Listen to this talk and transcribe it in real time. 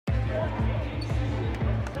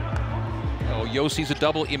Yo sees a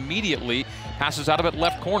double immediately, passes out of it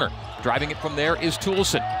left corner. Driving it from there is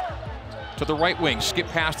Toolson. To the right wing, skip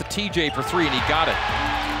past to TJ for three, and he got it.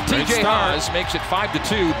 TJ Haas makes it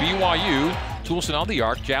 5-2, BYU. Toolson on the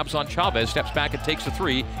arc, jabs on Chavez, steps back and takes the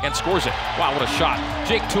three, and scores it. Wow, what a shot.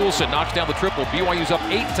 Jake Toolson knocks down the triple. BYU's up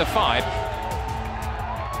 8-5.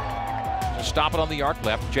 Stop it on the arc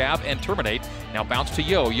left, jab and terminate. Now bounce to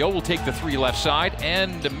Yo. Yo will take the three left side,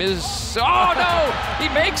 and miss. Oh no! He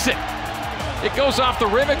makes it! It goes off the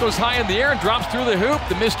rim, it goes high in the air and drops through the hoop.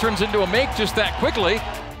 The miss turns into a make just that quickly.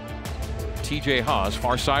 TJ Haas,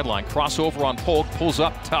 far sideline, crossover on Polk, pulls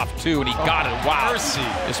up tough too, and he got it. Wow. Mercy.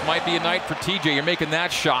 This might be a night for TJ. You're making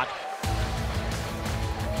that shot.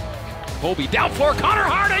 Colby down floor, Connor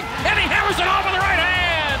Harding, and he hammers it off with the right hand.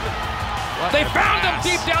 They found him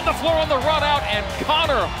deep down the floor on the run out, and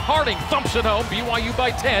Connor Harding thumps it home. BYU by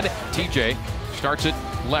 10. TJ starts it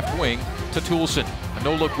left wing to Toolson. A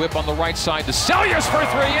no-look whip on the right side to Sellius for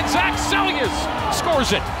three, and Zach Sellius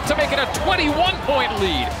scores it to make it a 21-point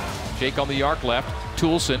lead. Jake on the arc left,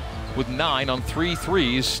 Toolson with 9 on 3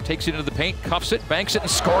 threes, takes it into the paint, cuffs it, banks it, and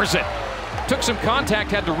scores it. Took some contact,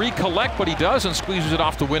 had to recollect, but he does and squeezes it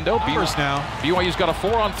off the window. BYU's got a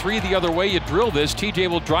 4 on 3 the other way. You drill this. TJ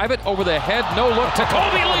will drive it over the head, no look to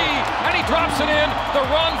Kobe Lee, and he drops it in. The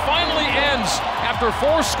run finally ends after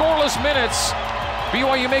 4 scoreless minutes.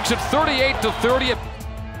 BYU makes it 38-30.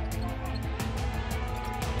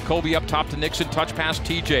 Kobe up top to Nixon, touch pass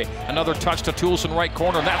TJ. Another touch to Toolson, right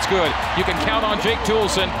corner, and that's good. You can count on Jake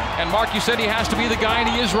Toolson, and Mark, you said he has to be the guy, and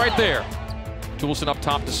he is right there. Toolson up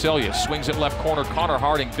top to Sellius, swings it left corner, Connor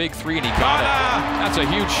Harding, big three, and he got it. That's a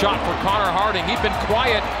huge shot for Connor Harding. He'd been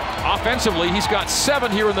quiet offensively. He's got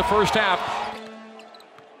 7 here in the first half.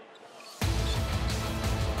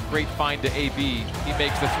 Great find to AB. He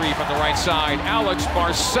makes the three from the right side. Alex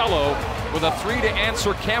Barcelo with a three to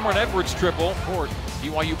answer Cameron Edwards' triple.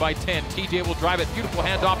 BYU by 10. TJ will drive it. Beautiful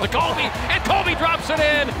handoff to Colby, and Colby drops it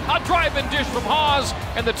in. A drive-in dish from Haas,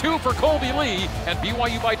 and the 2 for Colby Lee. And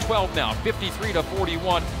BYU by 12 now,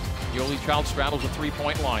 53-41. Yoli Child straddles the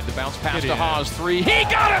three-point line. The bounce pass to Haas, 3. He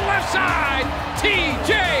got it left side.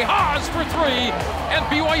 TJ Haas for 3, and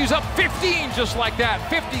BYU's up 15 just like that,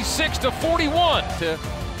 56-41 to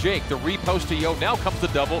Jake. The repost to Yo. Now comes the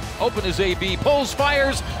double. Open is AB. Pulls,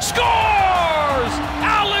 fires, scores!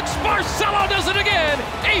 Alex Barcelo does it again.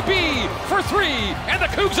 AB for 3, and the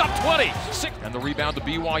Cougs up 20. And the rebound to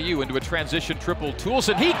BYU into a transition triple.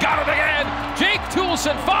 Toolson, he got it again. Jake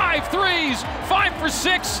Toolson, 5 threes, 5 for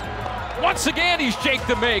 6. Once again, he's Jake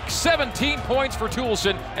the make. 17 points for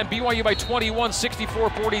Toolson, and BYU by 21,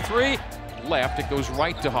 64-43. Left, it goes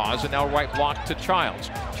right to Haas, and now right block to Childs.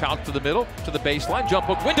 Childs to the middle, to the baseline, jump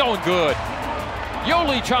hook, window, and good.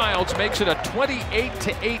 Yoli Childs makes it a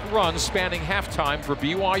 28-8 run spanning halftime for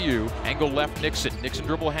BYU. Angle left, Nixon. Nixon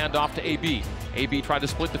dribble handoff to AB. AB tried to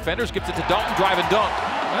split defenders, gives it to Dalton, drive and dunk.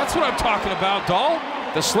 That's what I'm talking about, Dal.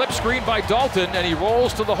 The slip screen by Dalton, and he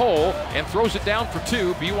rolls to the hole and throws it down for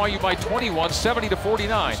 2. BYU by 21,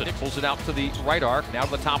 70-49. Nick pulls it out to the right arc, now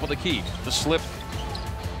to the top of the key. The slip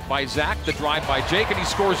by Zach, the drive by Jake, and he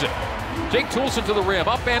scores it. Jake Toolson to the rim,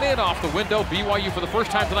 up and in off the window. BYU for the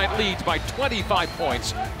first time tonight leads by 25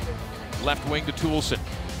 points. Left wing to Toolson.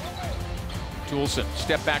 Toolson,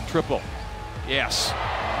 step back triple. Yes.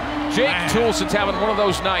 Jake Toolson's having one of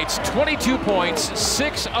those nights. 22 points,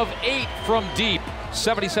 6 of 8 from deep.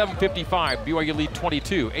 77-55, BYU lead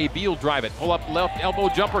 22. AB will drive it, pull up left elbow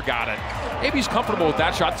jumper, got it. AB's comfortable with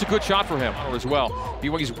that shot. It's a good shot for him as well.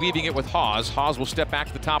 BYU's weaving it with Haas. Haas will step back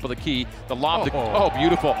to the top of the key. The lob to,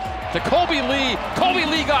 beautiful, to Colby Lee. Colby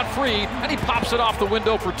Lee got freed, and he pops it off the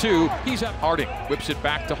window for 2. He's at Harding, whips it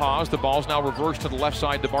back to Haas. The ball's now reversed to the left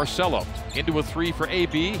side to Barcelo. Into a 3 for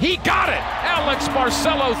AB. He got it! Alex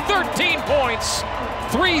Barcelo, 13 points,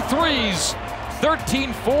 3 threes.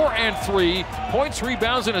 13, 4, and 3. Points,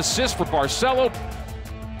 rebounds, and assists for Barcelo.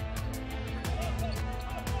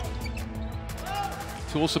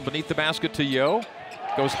 Toolson beneath the basket to Yo.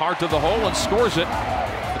 Goes hard to the hole and scores it.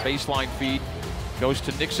 The baseline feed goes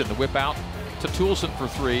to Nixon. The whip out to Toolson for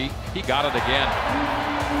 3. He got it again.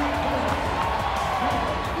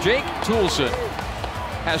 Jake Toolson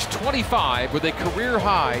has 25 with a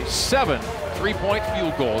career-high 7 three-point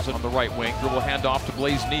field goals on the right wing. Dribble handoff to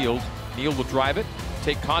Blaze Neal. Neal will drive it,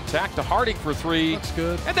 take contact to Harding for 3. That's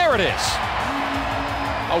good. And there it is.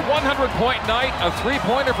 A 100-point night, a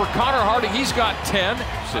 3-pointer for Connor Harding. He's got 10.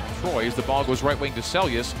 Said Troy as the ball goes right wing to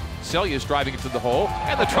Sellius. Sellius driving it to the hole,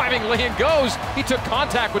 and the driving lane goes. He took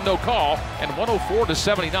contact with no call, and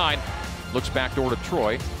 104-79. Looks back door to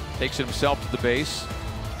Troy, takes it himself to the base.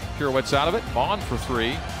 pirouettes out of it. Mon for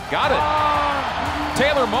three. Got it.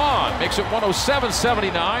 Taylor Mon makes it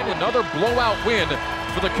 107-79. Another blowout win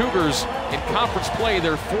for the Cougars in conference play.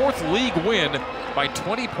 Their fourth league win by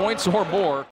 20 points or more.